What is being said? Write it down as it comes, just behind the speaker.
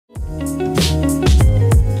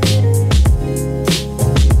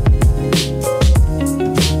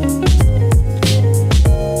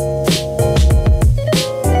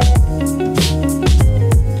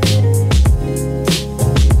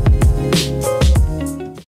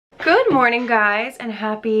Good morning, guys, and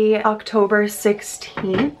happy October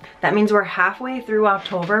 16th. That means we're halfway through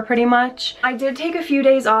October pretty much. I did take a few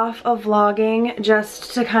days off of vlogging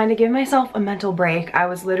just to kind of give myself a mental break. I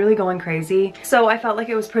was literally going crazy, so I felt like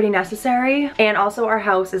it was pretty necessary. And also our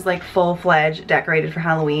house is like full-fledged decorated for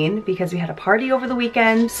Halloween because we had a party over the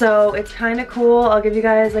weekend, so it's kind of cool. I'll give you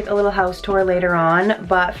guys like a little house tour later on,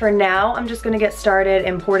 but for now I'm just gonna get started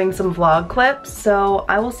importing some vlog clips, so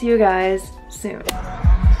I will see you guys soon.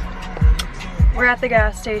 We're at the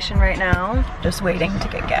gas station right now, just waiting to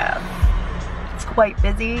get gas. It's quite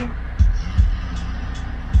busy.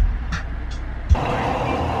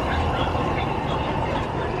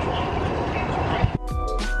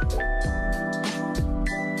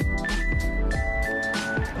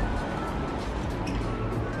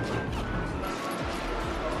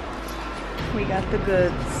 We got the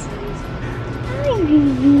goods. Hi,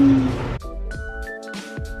 baby.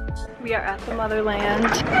 We are at the motherland.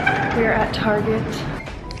 We are at Target.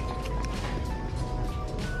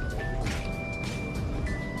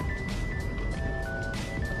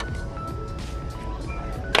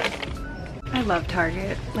 I love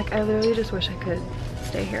Target. Like, I literally just wish I could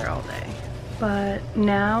stay here all day. But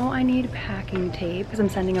now I need packing tape because I'm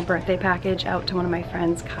sending a birthday package out to one of my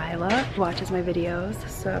friends, Kyla, who watches my videos.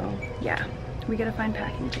 So yeah, we gotta find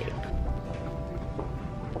packing tape.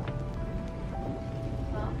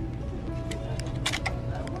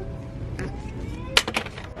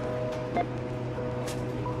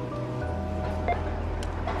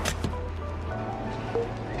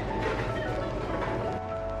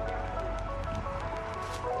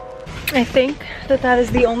 I think that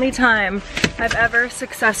is the only time I've ever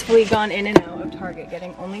successfully gone in and out of Target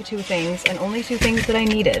getting only two things, and only two things that I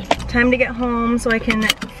needed. Time to get home so I can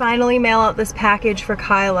finally mail out this package for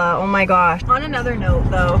Kyla. Oh my gosh. On another note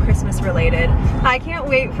though, Christmas related, I can't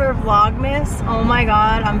wait for Vlogmas. Oh my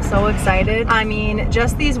god, I'm so excited. I mean,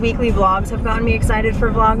 just these weekly vlogs have gotten me excited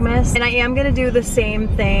for Vlogmas, and I am gonna do the same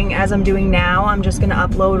thing as I'm doing now. I'm just gonna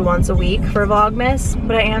upload once a week for Vlogmas,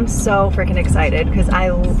 but I am so freaking excited because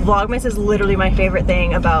Vlogmas is literally my favorite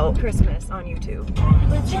thing about Christmas on YouTube.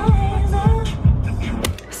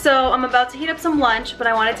 So I'm about to heat up some lunch, but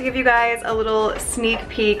I wanted to give you guys a little sneak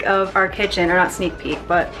peek of our kitchen, or not sneak peek,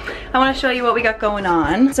 but I want to show you what we got going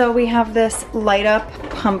on. So we have this light up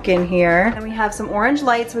pumpkin here, and we have some orange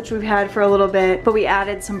lights, which we've had for a little bit, but we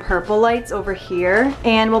added some purple lights over here,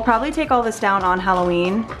 and we'll probably take all this down on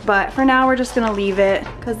Halloween, but for now we're just gonna leave it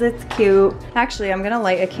because it's cute. Actually, I'm gonna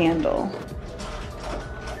light a candle.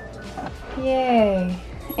 Yay.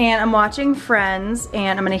 And I'm watching Friends,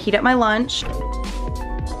 and I'm gonna heat up my lunch.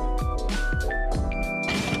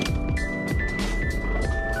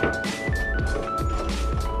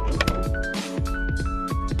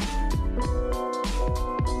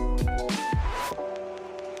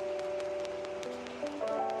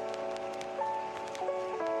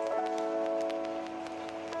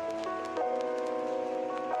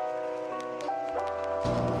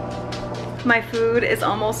 My food is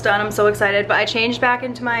almost done. I'm so excited, but I changed back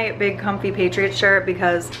into my big comfy Patriot shirt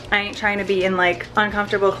because I ain't trying to be in like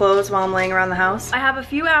uncomfortable clothes while I'm laying around the house. I have a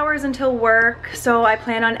few hours until work, so I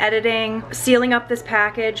plan on editing, sealing up this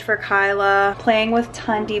package for Kyla, playing with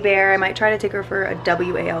Tundi Bear. I might try to take her for a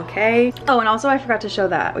WALK. Oh, and also I forgot to show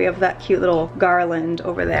that. We have that cute little garland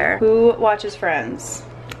over there. Who watches Friends?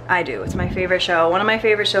 I do. It's my favorite show. One of my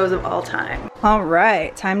favorite shows of all time. All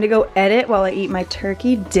right, time to go edit while I eat my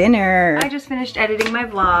turkey dinner. I just finished editing my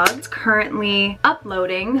vlog. It's currently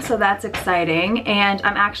uploading, so that's exciting. And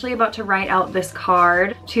I'm actually about to write out this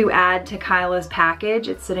card to add to Kyla's package.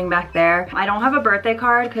 It's sitting back there. I don't have a birthday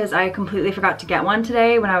card because I completely forgot to get one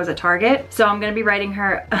today when I was at Target. So I'm gonna be writing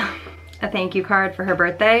her a thank you card for her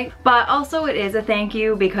birthday, but also it is a thank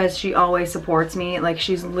you because she always supports me. Like,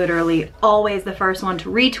 she's literally always the first one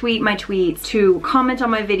to retweet my tweets, to comment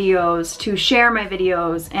on my videos, to share my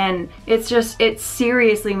videos, and it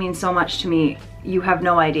seriously means so much to me. You have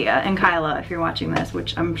no idea. And Kyla, if you're watching this,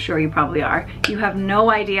 which I'm sure you probably are, you have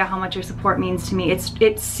no idea how much your support means to me.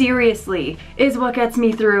 It seriously is what gets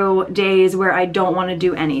me through days where I don't want to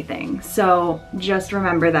do anything. So just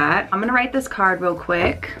remember that. I'm gonna write this card real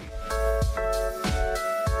quick.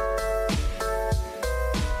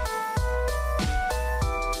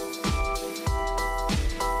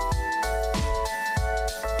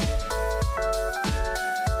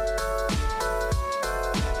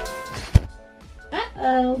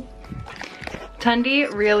 Uh-oh.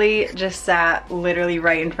 Tundi really just sat literally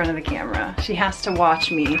right in front of the camera. She has to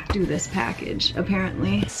watch me do this package,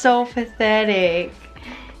 apparently. So pathetic.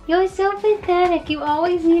 You're so pathetic. You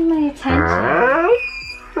always need my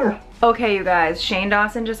attention. Okay, you guys, Shane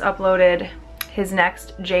Dawson just uploaded his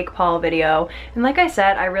next Jake Paul video. And like I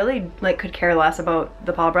said, I really could care less about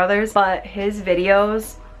the Paul brothers, but his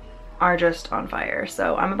videos are just on fire.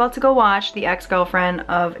 So I'm about to go watch The Ex-Girlfriend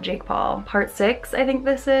of Jake Paul, part 6, I think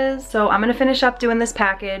this is. So I'm gonna finish up doing this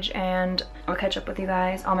package and I'll catch up with you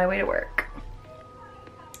guys on my way to work.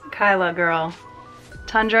 Kyla, girl.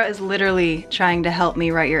 Tundra is literally trying to help me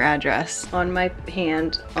write your address on my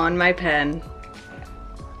hand, on my pen.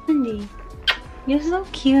 Tundy, you're so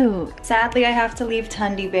cute. Sadly, I have to leave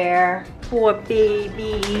Tundy Bear. Poor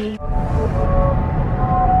baby.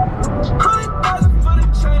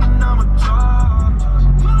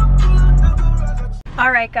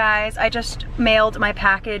 Alright guys, I just mailed my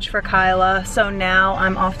package for Kyla, so now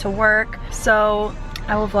I'm off to work. So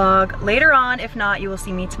I will vlog later on. If not, you will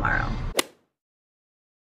see me tomorrow.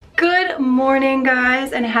 Good morning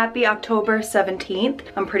guys, and happy October 17th.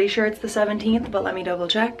 I'm pretty sure it's the 17th, but let me double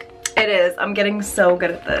check. It is. I'm getting so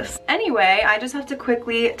good at this. Anyway, I just have to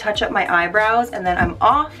quickly touch up my eyebrows and then I'm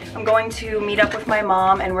off. I'm going to meet up with my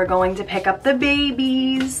mom and we're going to pick up the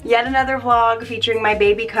babies. Yet another vlog featuring my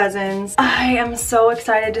baby cousins. I am so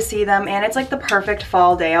excited to see them, and it's like the perfect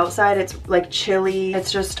fall day outside. It's like chilly.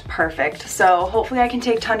 It's just perfect. So hopefully I can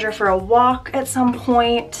take Tundra for a walk at some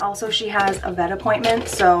point. Also, she has a vet appointment,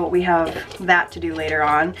 so we have that to do later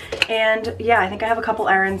on. And yeah, I think I have a couple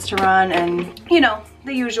errands to run and, you know,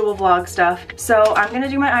 the usual vlog stuff. So I'm gonna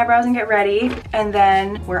do my eyebrows and get ready, and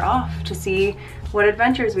then we're off to see what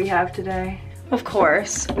adventures we have today. Of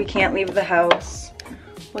course, we can't leave the house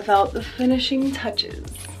without the finishing touches.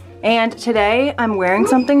 And today I'm wearing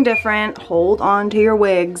something different. Hold on to your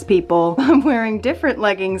wigs, people. I'm wearing different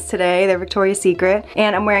leggings today. They're Victoria's Secret.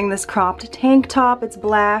 And I'm wearing this cropped tank top. It's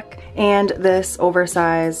black. And this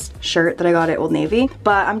oversized shirt that I got at Old Navy.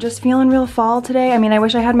 But I'm just feeling real fall today. I mean, I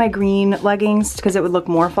wish I had my green leggings because it would look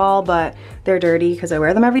more fall, but they're dirty because I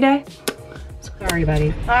wear them every day. Sorry,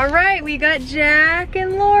 buddy. All right, we got Jack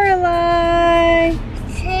and Lorelai.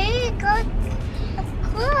 Hey, got a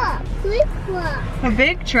truck, big truck. A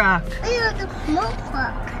big truck. Yeah, the small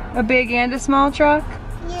truck. A big and a small truck?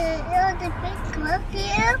 Yeah, the big truck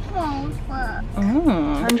and a small truck.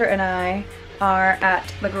 Oh. Tundra and I are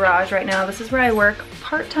at the garage right now. This is where I work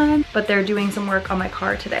part-time, but they're doing some work on my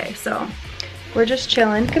car today, so we're just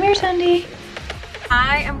chilling. Come here, Tundy.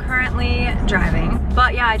 I am currently driving,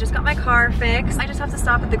 but yeah, I just got my car fixed. I just have to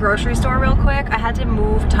stop at the grocery store real quick. I had to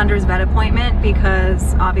move Tundra's vet appointment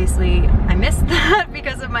because obviously I missed that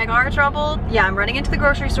because of my car trouble. Yeah, I'm running into the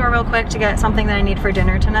grocery store real quick to get something that I need for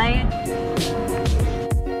dinner tonight.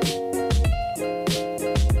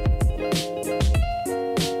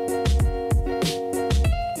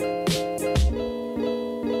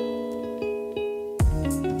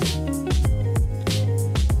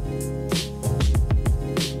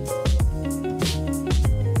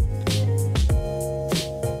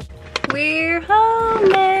 We're home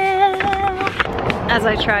now. As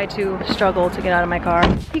I try to struggle to get out of my car.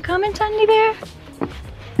 You coming, Tundy Bear?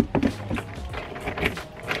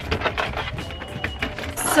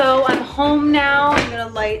 So I'm home now. I'm gonna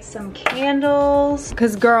light some candles.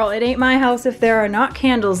 Cause girl, it ain't my house if there are not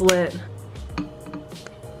candles lit.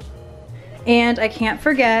 And I can't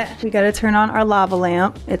forget, we gotta turn on our lava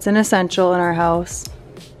lamp. It's an essential in our house.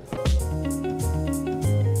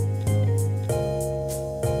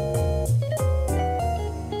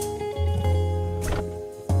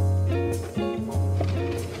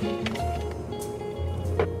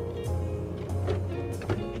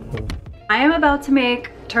 I am about to make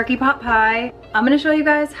turkey pot pie. I'm gonna show you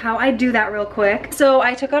guys how I do that real quick. So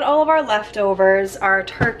I took out all of our leftovers, our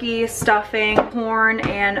turkey, stuffing, corn,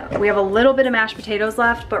 and we have a little bit of mashed potatoes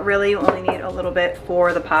left, but really you only need a little bit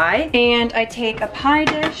for the pie. And I take a pie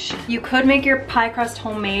dish. You could make your pie crust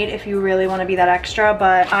homemade if you really wanna be that extra,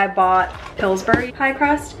 but I bought Pillsbury pie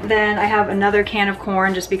crust. Then I have another can of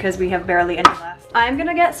corn just because we have barely any left. I'm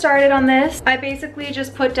gonna get started on this. I basically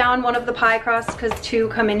just put down one of the pie crusts because 2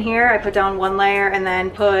 come in here. I put down 1 layer and then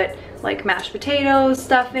put like mashed potatoes,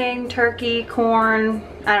 stuffing, turkey, corn,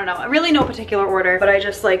 I don't know, really no particular order, but I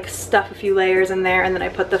just like stuff a few layers in there and then I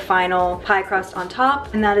put the final pie crust on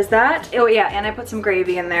top, and that is that. Oh yeah, and I put some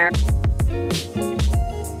gravy in there.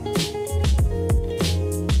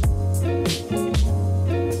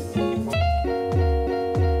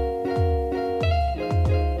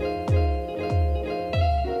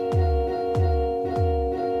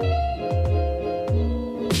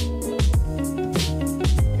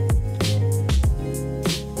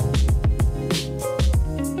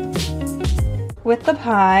 With the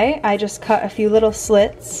pie, I just cut a few little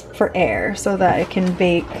slits for air so that it can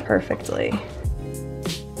bake perfectly.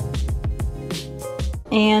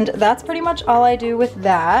 And that's pretty much all I do with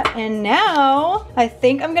that. And now I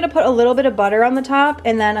think I'm gonna put a little bit of butter on the top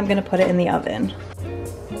and then I'm gonna put it in the oven.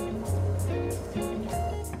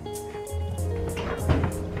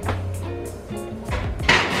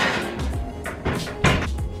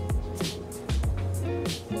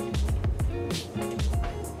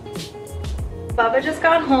 Bubba just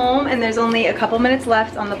got home and there's only a couple minutes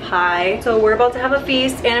left on the pie. So we're about to have a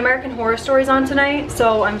feast and American Horror Story's on tonight.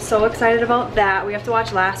 So I'm so excited about that. We have to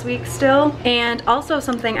watch last week still. And also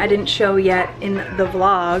something I didn't show yet in the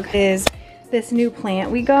vlog is this new plant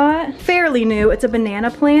we got. Fairly new, it's a banana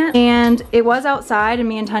plant. And it was outside and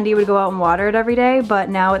me and Tundi would go out and water it every day, but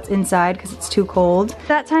now it's inside because it's too cold.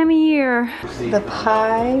 That time of year. The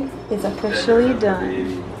pie is officially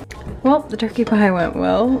done. Well, the turkey pie went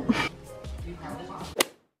well.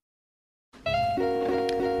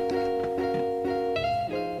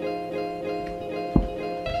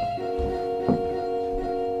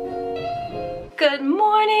 Good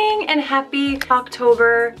morning and happy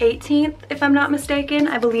October 18th, if I'm not mistaken.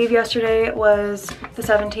 I believe yesterday was the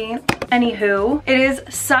 17th. Anywho, it is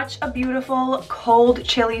such a beautiful, cold,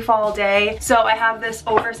 chilly fall day. So I have this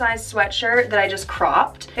oversized sweatshirt that I just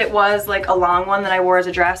cropped. It was like a long one that I wore as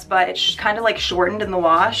a dress, but it's kind of like shortened in the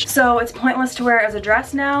wash. So it's pointless to wear it as a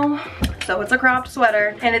dress now. So it's a cropped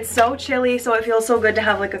sweater and it's so chilly, so it feels so good to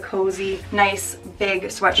have like a cozy, nice, big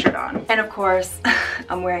sweatshirt on. And of course,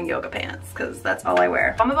 I'm wearing yoga pants because that's all I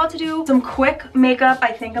wear. I'm about to do some quick makeup.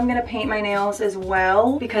 I think I'm gonna paint my nails as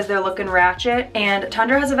well because they're looking ratchet. And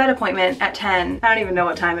Tundra has a vet appointment at 10. I don't even know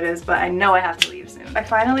what time it is, but I know I have to leave soon. I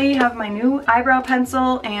finally have my new eyebrow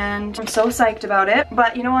pencil and I'm so psyched about it.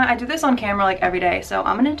 But you know what? I do this on camera like every day. So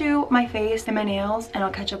I'm gonna do my face and my nails and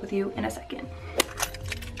I'll catch up with you in a second.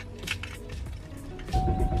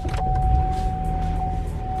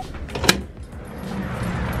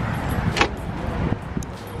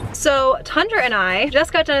 So Tundra and I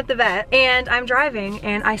just got done at the vet and I'm driving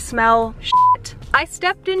and I smell shit. I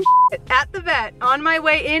stepped in shit at the vet on my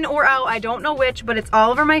way in or out. I don't know which, but it's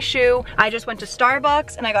all over my shoe. I just went to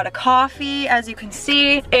Starbucks and I got a coffee, as you can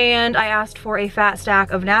see, and I asked for a fat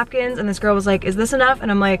stack of napkins and this girl was like, is this enough?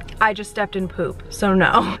 And I'm like, I just stepped in poop, so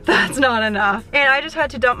no, that's not enough. And I just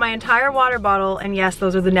had to dump my entire water bottle, and yes,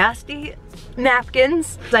 those are the nasty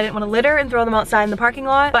napkins. I didn't want to litter and throw them outside in the parking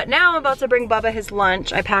lot. But now I'm about to bring Bubba his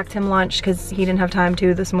lunch. I packed him lunch because he didn't have time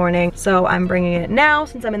to this morning. So I'm bringing it now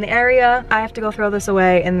since I'm in the area. I have to go throw this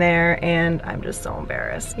away in there and I'm just so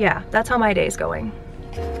embarrassed. Yeah, that's how my day's going.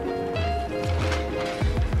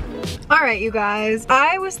 All right, you guys,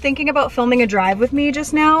 I was thinking about filming a drive with me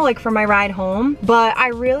just now, like for my ride home, but I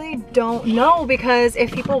really don't know because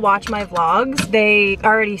if people watch my vlogs, they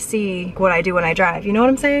already see what I do when I drive. You know what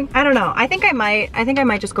I'm saying? I don't know. I think I might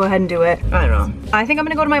just go ahead and do it. I don't know. I think I'm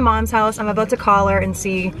gonna go to my mom's house. I'm about to call her and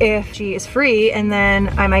see if she is free, and then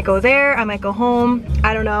I might go there, I might go home.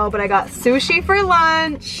 I don't know, but I got sushi for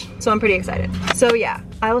lunch, so I'm pretty excited. So yeah,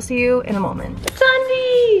 I will see you in a moment.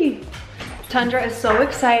 Tundi! Tundra is so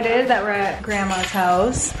excited that we're at Grandma's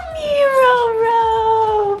house.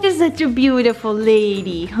 Roro! She's such a beautiful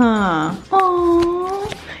lady, huh?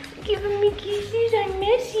 Aww, giving me kisses, I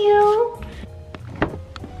miss you.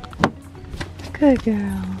 Good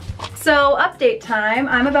girl. So update time,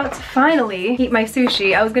 I'm about to finally eat my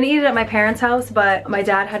sushi. I was gonna eat it at my parents' house, but my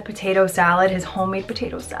dad had potato salad, his homemade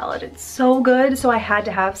potato salad. It's so good, so I had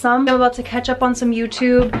to have some. I'm about to catch up on some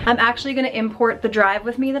YouTube. I'm actually gonna import the drive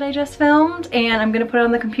with me that I just filmed, and I'm gonna put it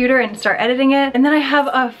on the computer and start editing it. And then I have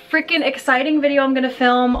a freaking exciting video I'm gonna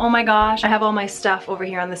film. Oh my gosh, I have all my stuff over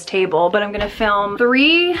here on this table, but I'm gonna film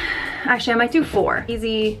 3, actually I might do 4.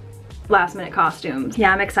 Easy last minute costumes.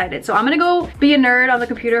 Yeah, I'm excited. So I'm gonna go be a nerd on the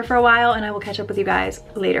computer for a while and I will catch up with you guys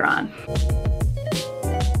later on.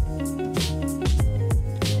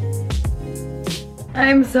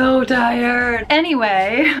 I'm so tired.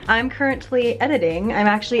 Anyway, I'm currently editing. I'm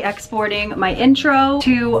actually exporting my intro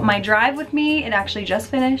to my drive with me. It actually just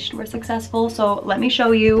finished. We're successful, so let me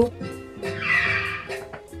show you.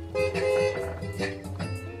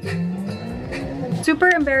 Super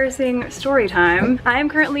embarrassing story time. I am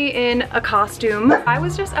currently in a costume. I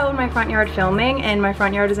was just out in my front yard filming, and my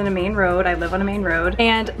front yard is in a main road. I live on a main road.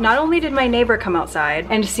 And not only did my neighbor come outside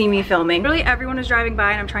and see me filming, really everyone was driving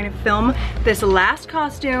by and I'm trying to film this last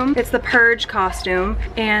costume. It's the Purge costume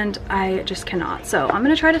and I just cannot. So I'm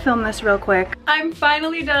gonna try to film this real quick. I'm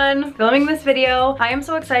finally done filming this video. I am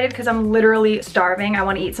so excited because I'm literally starving. I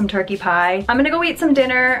wanna eat some turkey pie. I'm gonna go eat some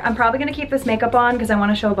dinner. I'm probably gonna keep this makeup on because I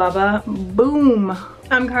wanna show Bubba. Boom.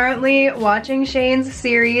 I'm currently watching Shane's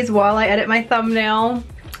series while I edit my thumbnail.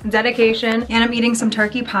 dedication, and I'm eating some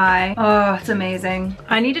turkey pie. Oh, it's amazing.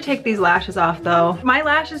 I need to take these lashes off though. My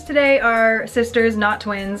lashes today are sisters, not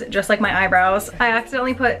twins, just like my eyebrows. I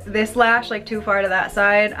accidentally put this lash like too far to that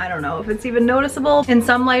side. I don't know if it's even noticeable. In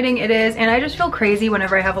some lighting it is, and I just feel crazy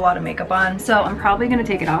whenever I have a lot of makeup on, so I'm probably gonna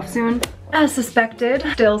take it off soon. As suspected,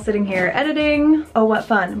 still sitting here editing. Oh, what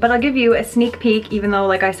fun. But I'll give you a sneak peek, even though,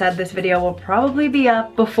 like I said, this video will probably be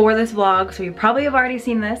up before this vlog, so you probably have already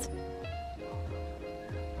seen this.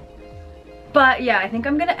 But yeah, I think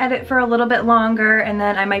I'm gonna edit for a little bit longer, and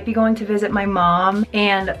then I might be going to visit my mom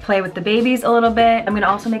and play with the babies a little bit. I'm gonna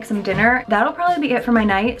also make some dinner. That'll probably be it for my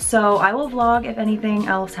night, so I will vlog if anything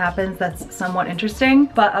else happens that's somewhat interesting,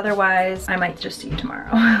 but otherwise I might just see you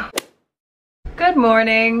tomorrow. Good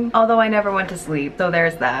morning, although I never went to sleep, so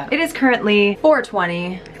there's that. It is currently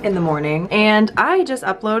 4:20 in the morning, and I just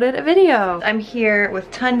uploaded a video. I'm here with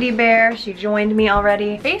Tundi Bear. She joined me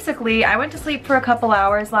already. Basically, I went to sleep for a couple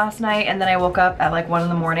hours last night, and then I woke up at like 1 in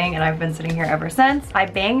the morning, and I've been sitting here ever since. I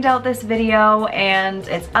banged out this video, and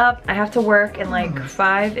it's up. I have to work in like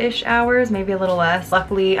 5-ish hours, maybe a little less.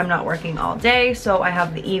 Luckily, I'm not working all day, so I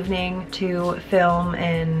have the evening to film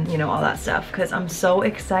and, you know, all that stuff, because I'm so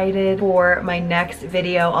excited for my next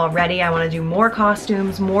video already. I want to do more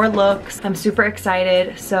costumes, more looks. I'm super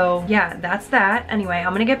excited. So yeah, that's that. Anyway,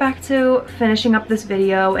 I'm gonna get back to finishing up this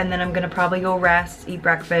video, and then I'm gonna probably go rest, eat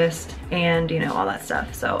breakfast, and you know, all that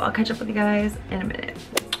stuff. So I'll catch up with you guys in a minute.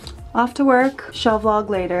 Off to work. Shall vlog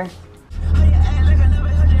later.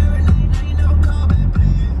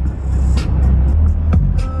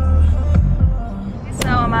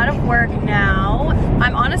 I'm out of work now.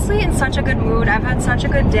 I'm honestly in such a good mood. I've had such a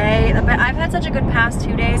good day. I've had such a good past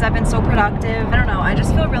 2 days. I've been so productive. I don't know. I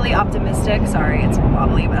just feel really optimistic. Sorry, it's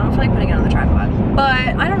wobbly, but I don't feel like putting it on the tripod.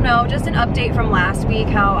 But I don't know, just an update from last week,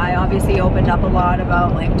 how I obviously opened up a lot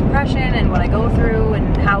about like depression and what I go through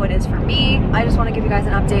and how it is for me. I just want to give you guys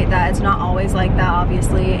an update that it's not always like that,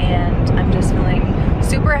 obviously, and I'm just feeling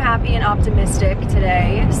super happy and optimistic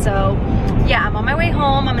today. So yeah, I'm on my way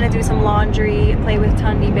home. I'm gonna do some laundry, play with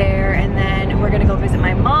Tundi Bear, and then we're gonna go visit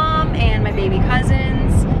my mom and my baby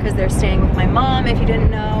cousins because they're staying with my mom, if you didn't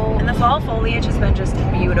know. And the fall foliage has been just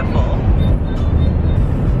beautiful.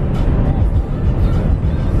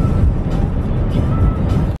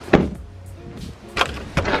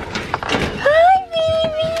 Hi,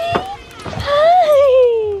 baby.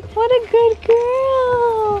 Hi. What a good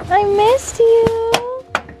girl. I missed you.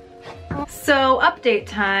 So update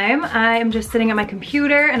time. I am just sitting at my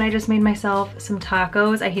computer and I just made myself some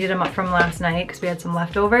tacos. I heated them up from last night because we had some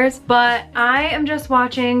leftovers. But I am just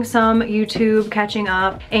watching some YouTube, catching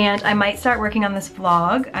up, and I might start working on this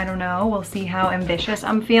vlog. I don't know. We'll see how ambitious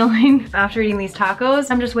I'm feeling after eating these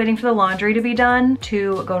tacos. I'm just waiting for the laundry to be done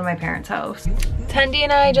to go to my parents' house. Tundi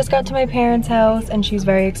and I just got to my parents' house and she's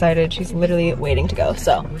very excited. She's literally waiting to go.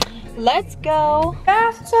 So let's go.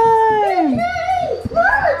 Bath time.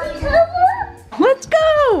 Let's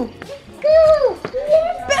go! Go!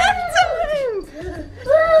 Bath time!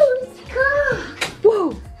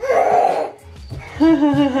 Whoa!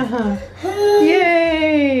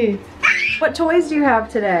 Yay! What toys do you have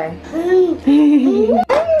today? A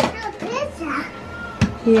pizza.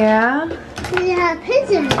 Yeah? Yeah,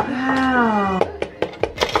 pizza. Wow.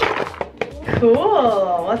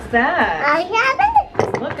 Cool. What's that? I have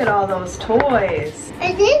it. Look at all those toys.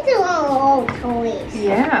 And these are all toys.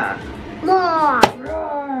 Yeah. More.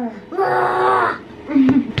 Roar. More.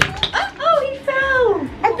 Uh-oh, he fell.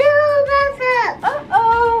 A little bath up.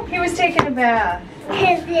 Uh-oh. He was taking a bath.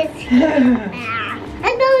 Cause it's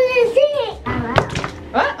I don't see it.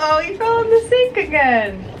 Uh-oh, he fell in the sink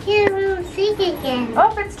again. You don't see it again.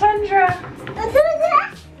 Oh, it's Tundra.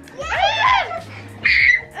 Yeah!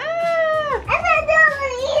 Ah, And I don't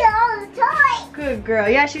want to eat all the toys. good girl.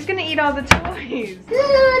 Yeah, she's gonna eat all the toys. Eat the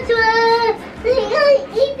old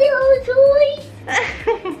toys.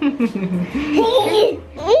 Eat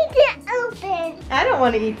the elephant. I don't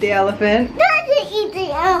want to eat the elephant. Not to eat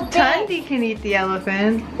the elephant. Tundi can eat the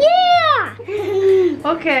elephant. Yeah.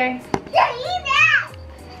 Okay. Yeah, eat that.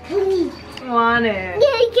 Want it.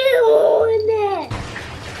 Yeah, get on it.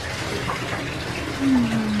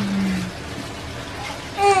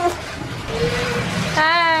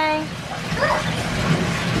 Hi.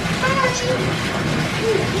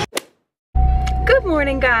 Good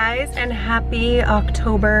morning, guys. guys, and happy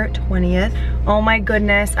October 20th. Oh my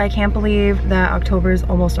goodness, I can't believe that October is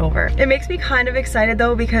almost over. It makes me kind of excited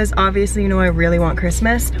though, because obviously, you know, I really want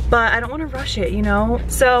Christmas, but I don't want to rush it, you know?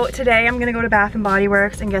 So today I'm gonna go to Bath & Body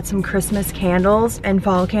Works and get some Christmas candles and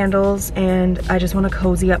fall candles, and I just want to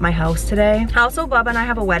cozy up my house today. Also, Bubba and I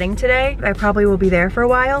have a wedding today. I probably will be there for a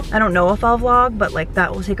while. I don't know if I'll vlog, but like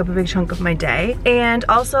that will take up a big chunk of my day. And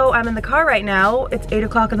also, I'm in the car right now. It's 8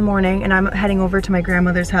 o'clock in the morning and I'm heading over to my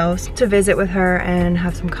grandmother's house to visit with her and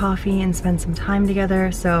have some coffee and spend some time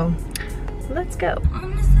together. So let's go.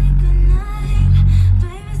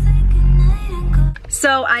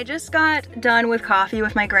 So I just got done with coffee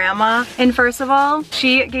with my grandma, and first of all,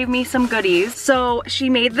 she gave me some goodies. So she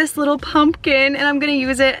made this little pumpkin, and I'm gonna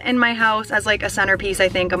use it in my house as like a centerpiece. I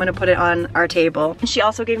think I'm gonna put it on our table. And she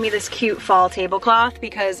also gave me this cute fall tablecloth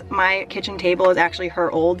because my kitchen table is actually her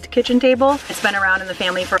old kitchen table. It's been around in the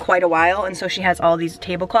family for quite a while, and so she has all these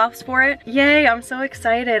tablecloths for it. Yay, I'm so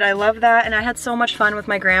excited. I love that, and I had so much fun with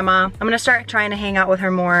my grandma. I'm gonna start trying to hang out with her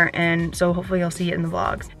more, and so hopefully you'll see it in the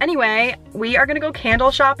vlogs. Anyway, we are gonna go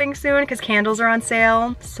candle shopping soon because candles are on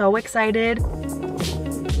sale. So excited.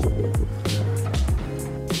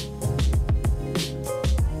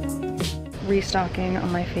 Restocking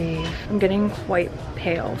on my fave. I'm getting quite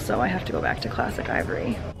pale, so I have to go back to Classic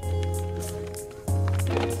Ivory.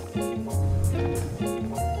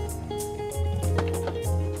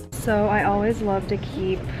 So I always love to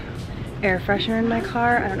keep air freshener in my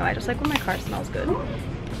car. I don't know, I just like when my car smells good.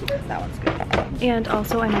 That one's good. And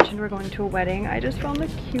also, I mentioned we're going to a wedding. I just found the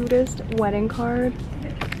cutest wedding card.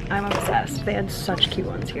 I'm obsessed. They had such cute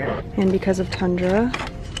ones here. And because of Tundra,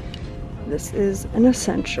 this is an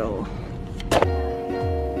essential.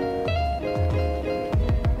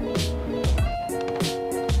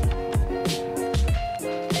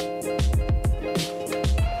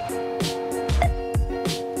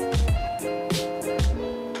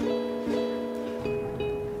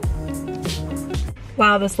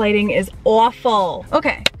 Wow, this lighting is awful.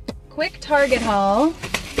 Okay, quick Target haul,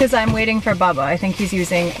 because I'm waiting for Bubba. I think he's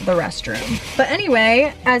using the restroom. But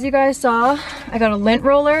anyway, as you guys saw, I got a lint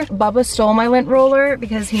roller. Bubba stole my lint roller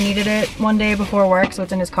because he needed it one day before work, so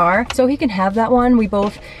it's in his car. So he can have that one. We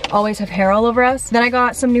both always have hair all over us. Then I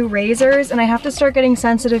got some new razors, and I have to start getting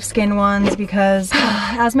sensitive skin ones because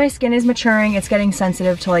as my skin is maturing, it's getting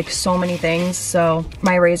sensitive to like so many things. So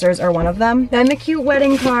my razors are one of them. Then the cute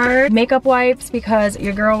wedding card, makeup wipes, because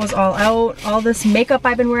your girl was all out. All this makeup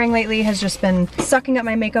I've been wearing lately has just been sucking up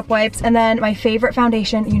my makeup wipes. And then my favorite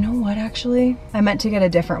foundation. You know what, actually? I meant to get a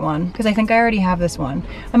different one because I think I already have this one.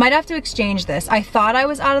 I might have to exchange this. I thought I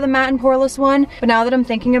was out of the matte and poreless one, but now that I'm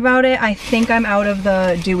thinking about it, I think I'm out of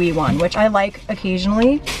the dewy one, which I like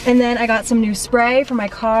occasionally. And then I got some new spray for my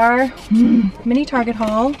car. Mini Target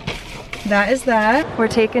haul. That is that. We're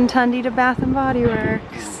taking Tundi to Bath & Body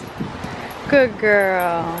Works. Good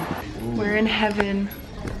girl. We're in heaven.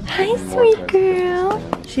 Hi, sweet girl.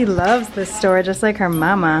 She loves this store just like her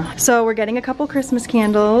mama. So we're getting a couple Christmas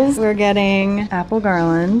candles. We're getting apple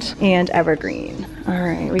garland and evergreen. All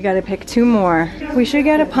right, we gotta pick two more. We should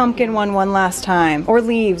get a pumpkin one last time. Or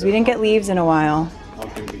leaves. We didn't get leaves in a while.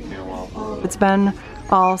 It's been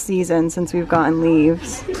all season since we've gotten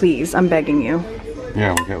leaves. Please, I'm begging you.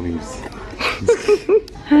 Yeah, we'll get leaves.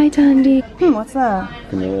 Hi, Tundi. What's that?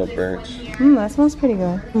 Vanilla birch. That smells pretty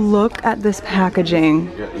good. Look at this packaging.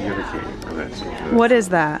 What is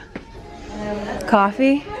that?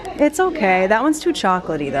 Coffee? It's okay. That one's too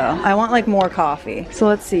chocolatey though. I want like more coffee. So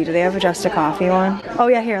let's see, do they have just a coffee one? Oh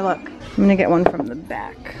yeah, here, look. I'm gonna get one from the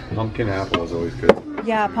back. Pumpkin apple is always good.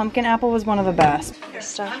 Yeah, pumpkin apple was one of the best. This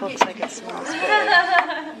stuff looks like it smells good.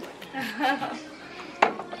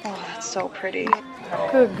 Oh, that's so pretty.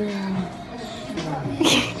 Good girl.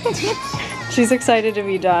 She's excited to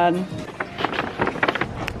be done.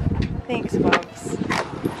 Thanks, Bubs.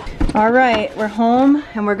 All right, we're home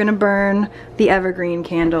and we're gonna burn the evergreen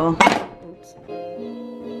candle. Oops.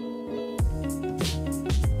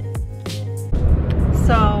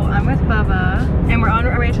 So I'm with Bubba and we're on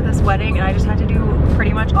our way to this wedding, and I just had to do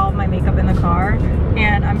pretty much all of my makeup in the car,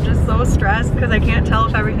 and I'm just so stressed because I can't tell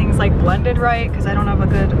if everything's like blended right because I don't have a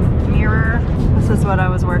good mirror. This is what I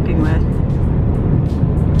was working with.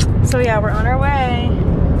 So yeah, we're on our way.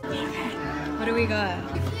 What do we got?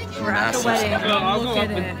 We're at the wedding. I'll go up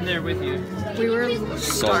in there with you. We were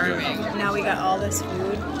starving. Now we got all this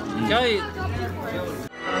food.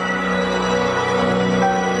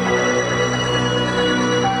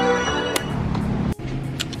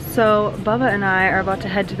 So Bubba and I are about to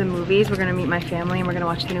head to the movies. We're gonna meet my family and we're gonna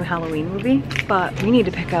watch the new Halloween movie. But we need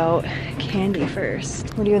to pick out candy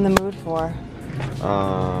first. What are you in the mood for?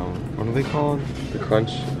 what are they called? The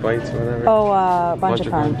crunch bites or whatever? Oh, bunch of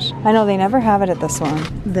crunch. I know they never have it at this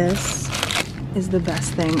one. This is the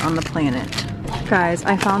best thing on the planet. Guys,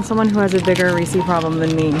 I found someone who has a bigger Reese problem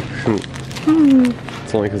than me.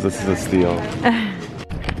 It's only because this is a steal.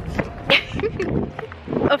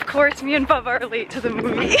 Of course, me and Bubba are late to the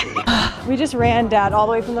movie. We just ran, Dad, all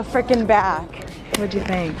the way from the frickin' back. What'd you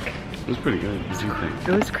think? It was pretty good. What do you think?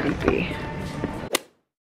 It was creepy.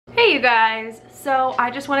 Hey you guys, so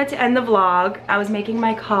I just wanted to end the vlog. I was making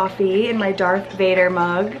my coffee in my Darth Vader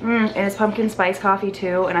mug. And it's pumpkin spice coffee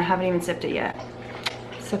too, and I haven't even sipped it yet.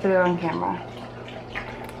 Sip it on camera.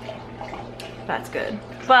 That's good.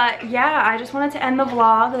 But yeah, I just wanted to end the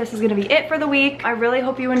vlog. This is gonna be it for the week. I really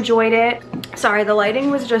hope you enjoyed it. Sorry, the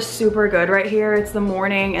lighting was just super good right here. It's the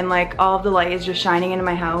morning and like all of the light is just shining into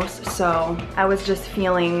my house. So I was just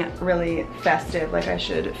feeling really festive, like I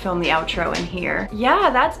should film the outro in here.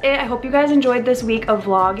 Yeah, that's it. I hope you guys enjoyed this week of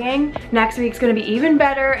vlogging. Next week's gonna be even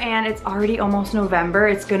better, and it's already almost November.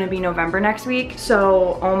 It's gonna be November next week.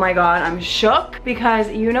 So, oh my God, I'm shook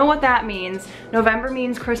because you know what that means. November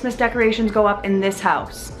means Christmas decorations go up in this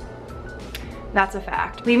house. That's a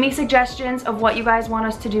fact. Leave me suggestions of what you guys want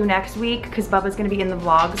us to do next week, because Bubba's gonna be in the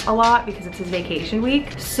vlogs a lot because it's his vacation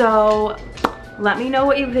week. So let me know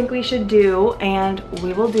what you think we should do and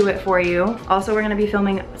we will do it for you. Also, we're gonna be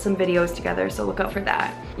filming some videos together, so look out for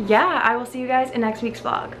that. Yeah, I will see you guys in next week's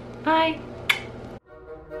vlog. Bye.